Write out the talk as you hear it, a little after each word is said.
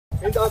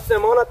Final de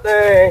semana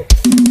tem.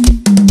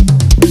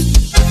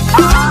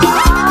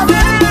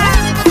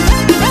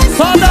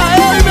 Só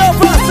daí, meu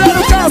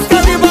parceiro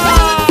Casca de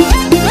Bala.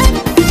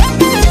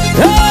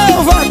 É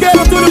o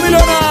vaqueiro tudo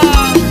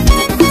milionário.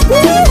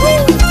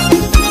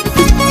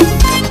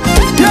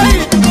 E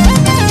aí?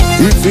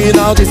 E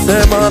final de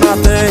semana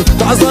tem,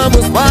 nós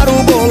vamos para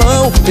o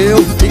bolão.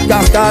 Eu e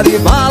Casca de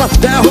Bala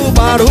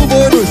derrubar o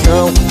boi no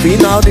chão.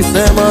 Final de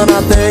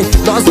semana tem,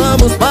 nós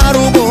vamos para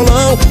o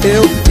bolão.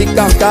 Eu e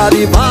Casca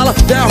de Bala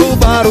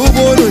derrubar o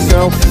boi no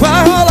chão.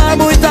 Vai rolar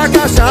muita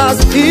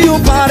cachaça e o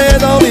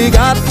paredão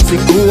ligado,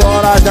 5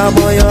 horas da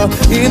manhã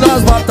e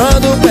nós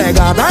botando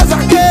pegada. As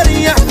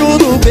vaqueirinhas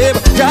tudo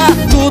bêbado, já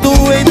tudo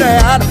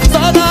entreado.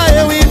 Só dá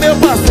eu e meu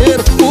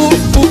parceiro,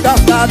 o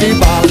Casca de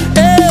Bala.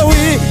 Eu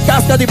e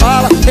Casca de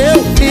Bala,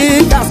 eu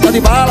e Casca de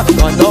Bala.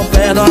 Nós não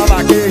perdemos a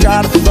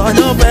vaquejada, nós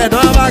não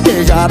perdemos a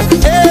vaquejada.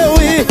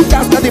 Eu e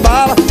Casca de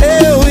Bala,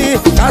 eu e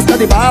Casca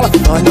de Bala.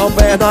 Nós não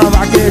perdemos a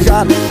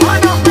vaquejada,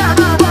 nós não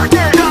perdemos a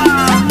vaquejada.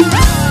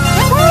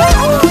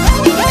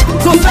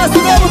 Sucesso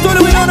novo,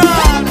 tudo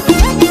milionário.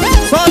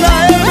 Só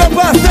daí, meu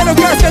parceiro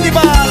Casca de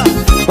Bala.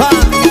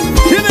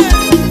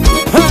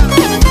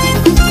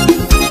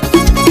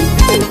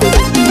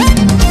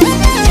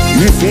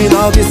 E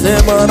final de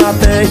semana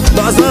tem,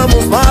 nós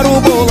vamos para o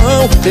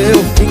bolão.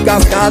 Eu e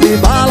Casca de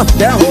Bala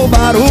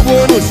derrubar o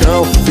boi no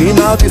chão.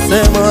 Final de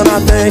semana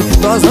tem,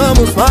 nós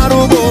vamos para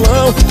o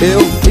bolão.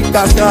 Eu e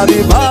Casca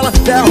de Bala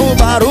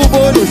derrubar o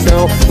boi no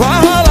chão.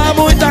 Vai rolar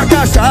muita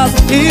cachaça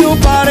e o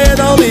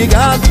paredão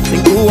ligado,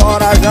 5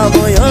 horas da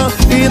manhã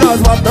e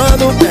nós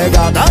botando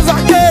pegada. As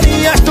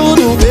vaqueirinhas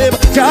tudo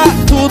bêbado, já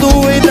tudo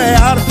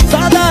entreado.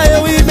 Só dá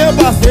eu e meu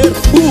parceiro,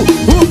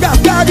 o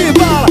Casca de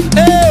Bala.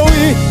 Eu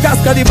e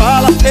Casca de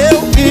Bala,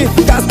 eu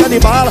e Casca de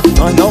Bala.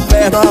 Nós não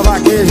perdemos a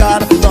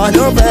vaquejada, nós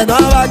não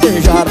perdemos a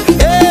vaquejada.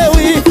 Eu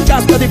e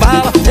Casca de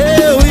Bala,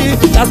 eu e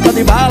Casca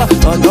de Bala.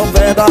 Nós não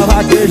perdemos a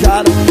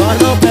vaquejada,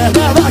 nós não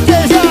perdemos a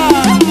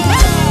vaquejada.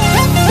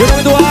 Em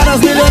nome do Aras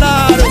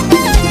Milionário,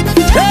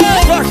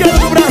 ei, vaqueiro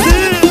do Brasil.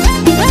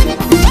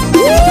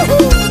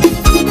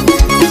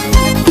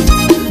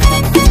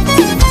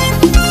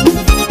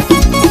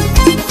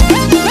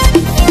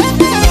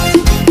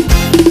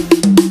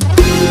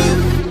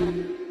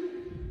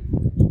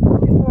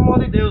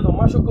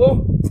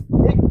 Machucou?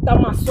 Eita,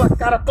 amassou a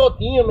cara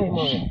todinha, meu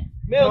irmão.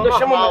 Meu, tá deixa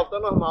normal, tá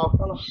normal.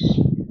 Tá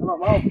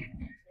normal?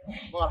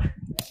 Bora.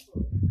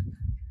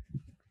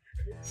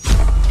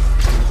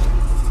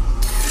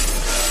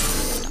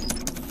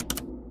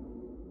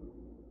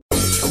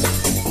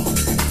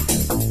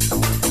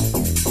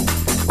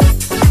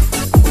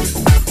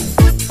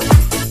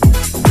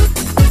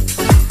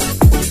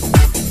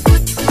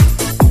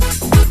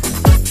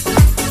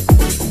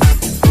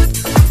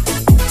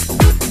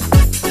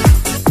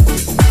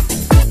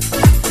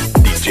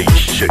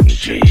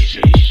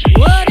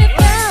 What if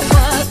I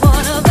was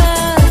one of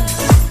us?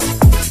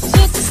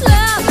 Just as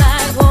loud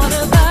like one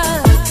of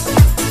us.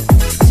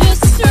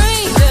 Just a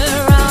stranger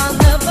on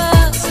the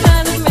bus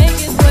trying to make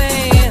his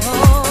way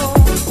home.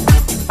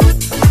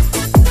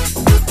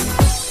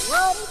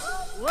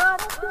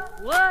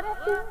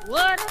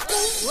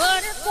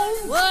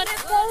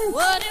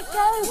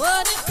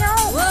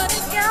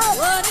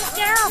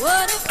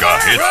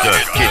 Carreta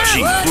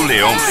Quetim do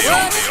Leão.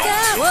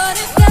 What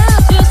if I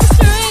just a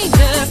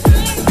stranger?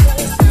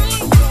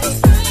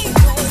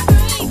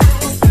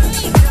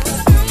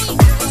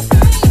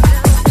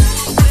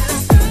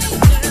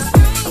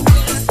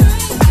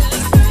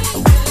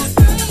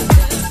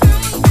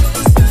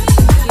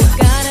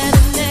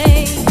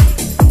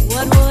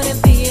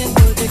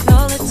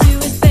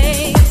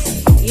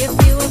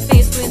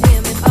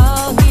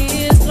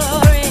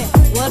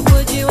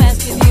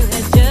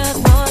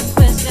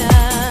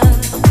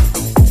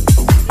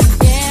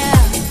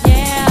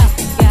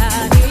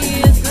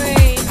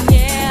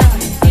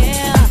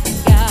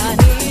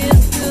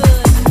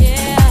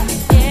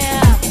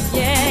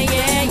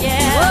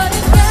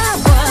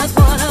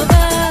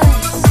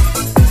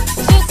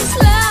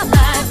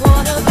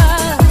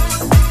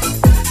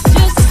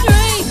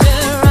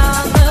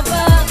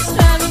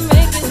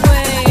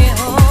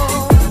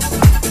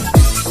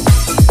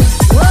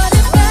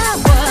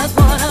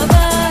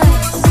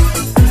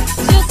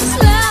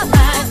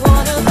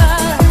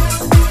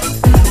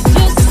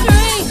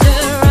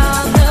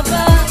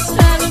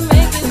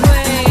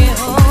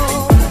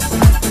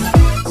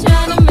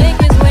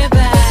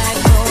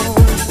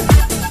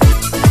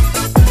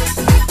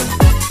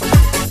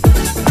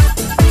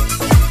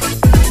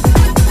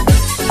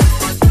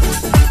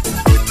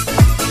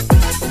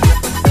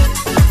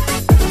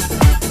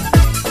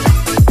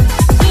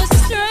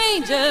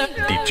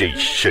 DJ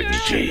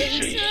Xande.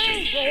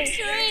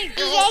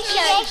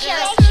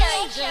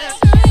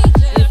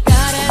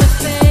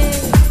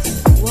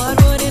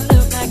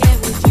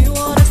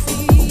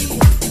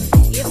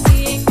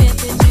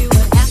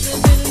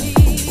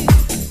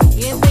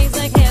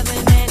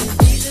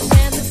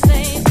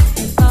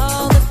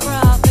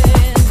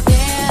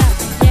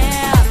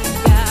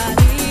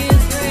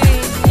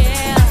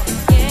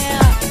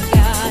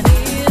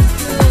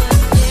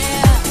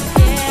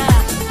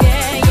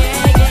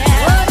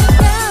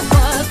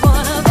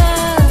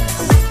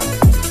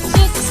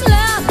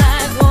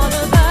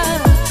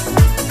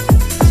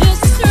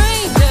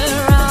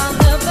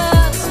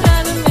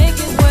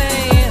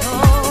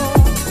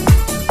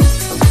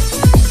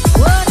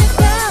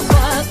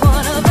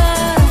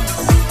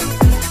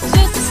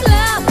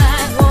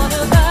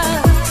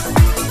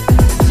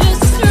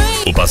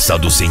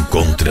 você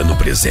encontra no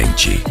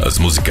presente as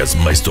músicas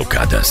mais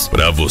tocadas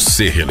pra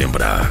você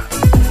relembrar.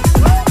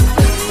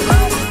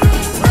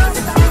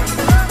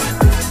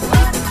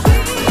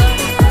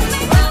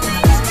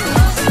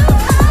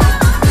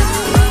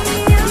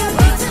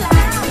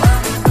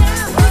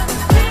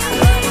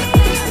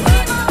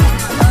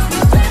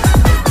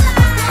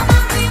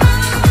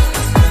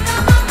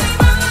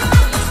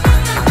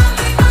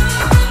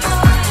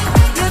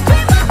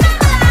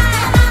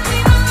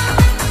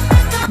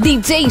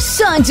 DJ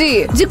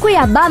Xande, de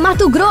Cuiabá,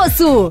 Mato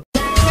Grosso.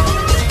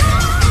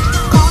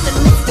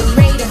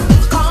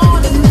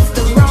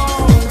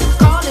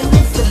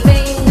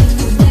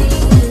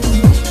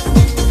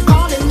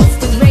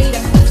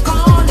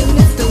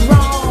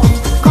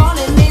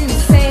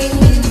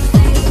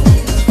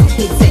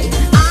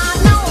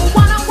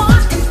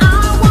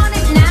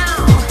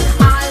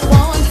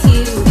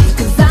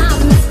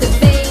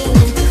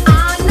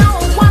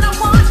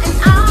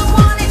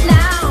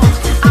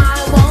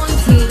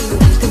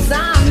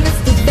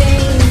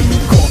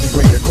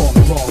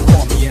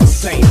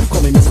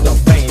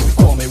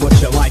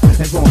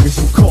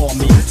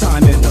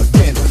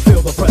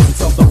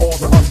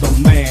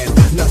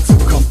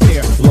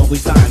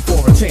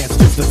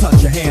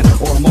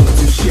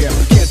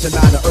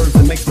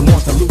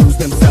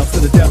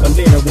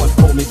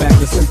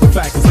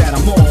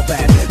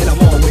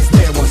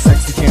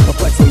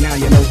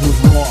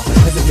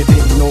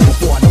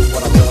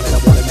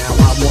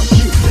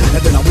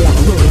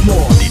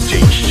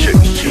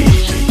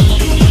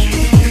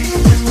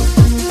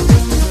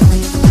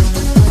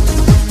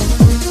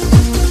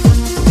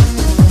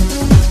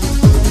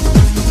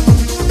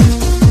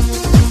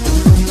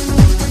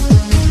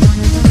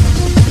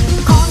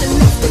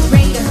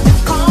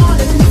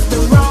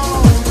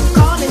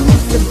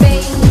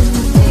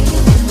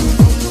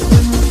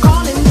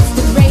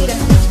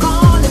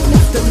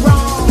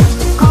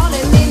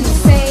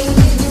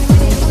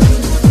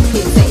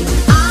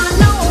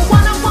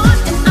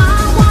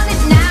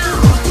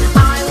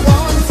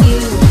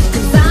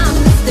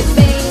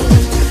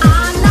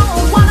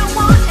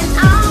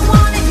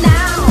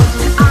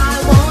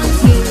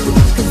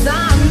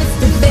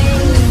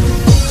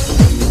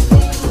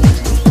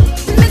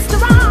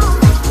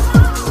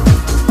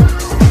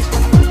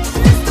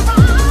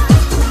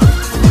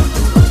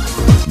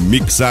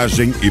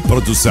 Mixagem e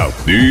produção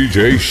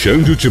DJ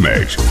Xande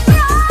Ultimate.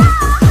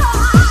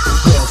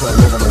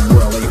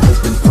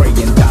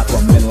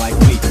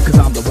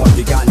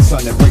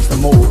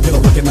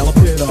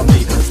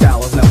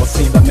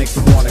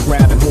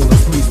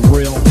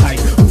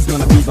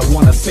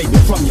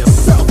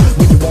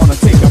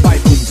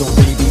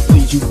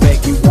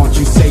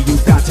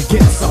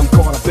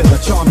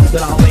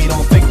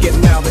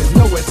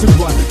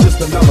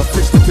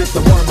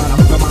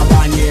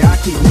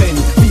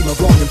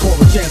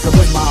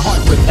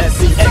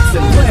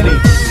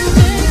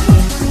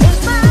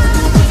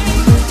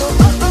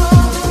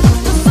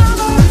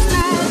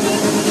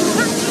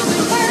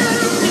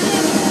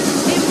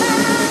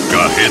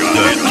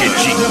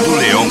 Marquetinho do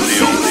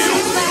Leão.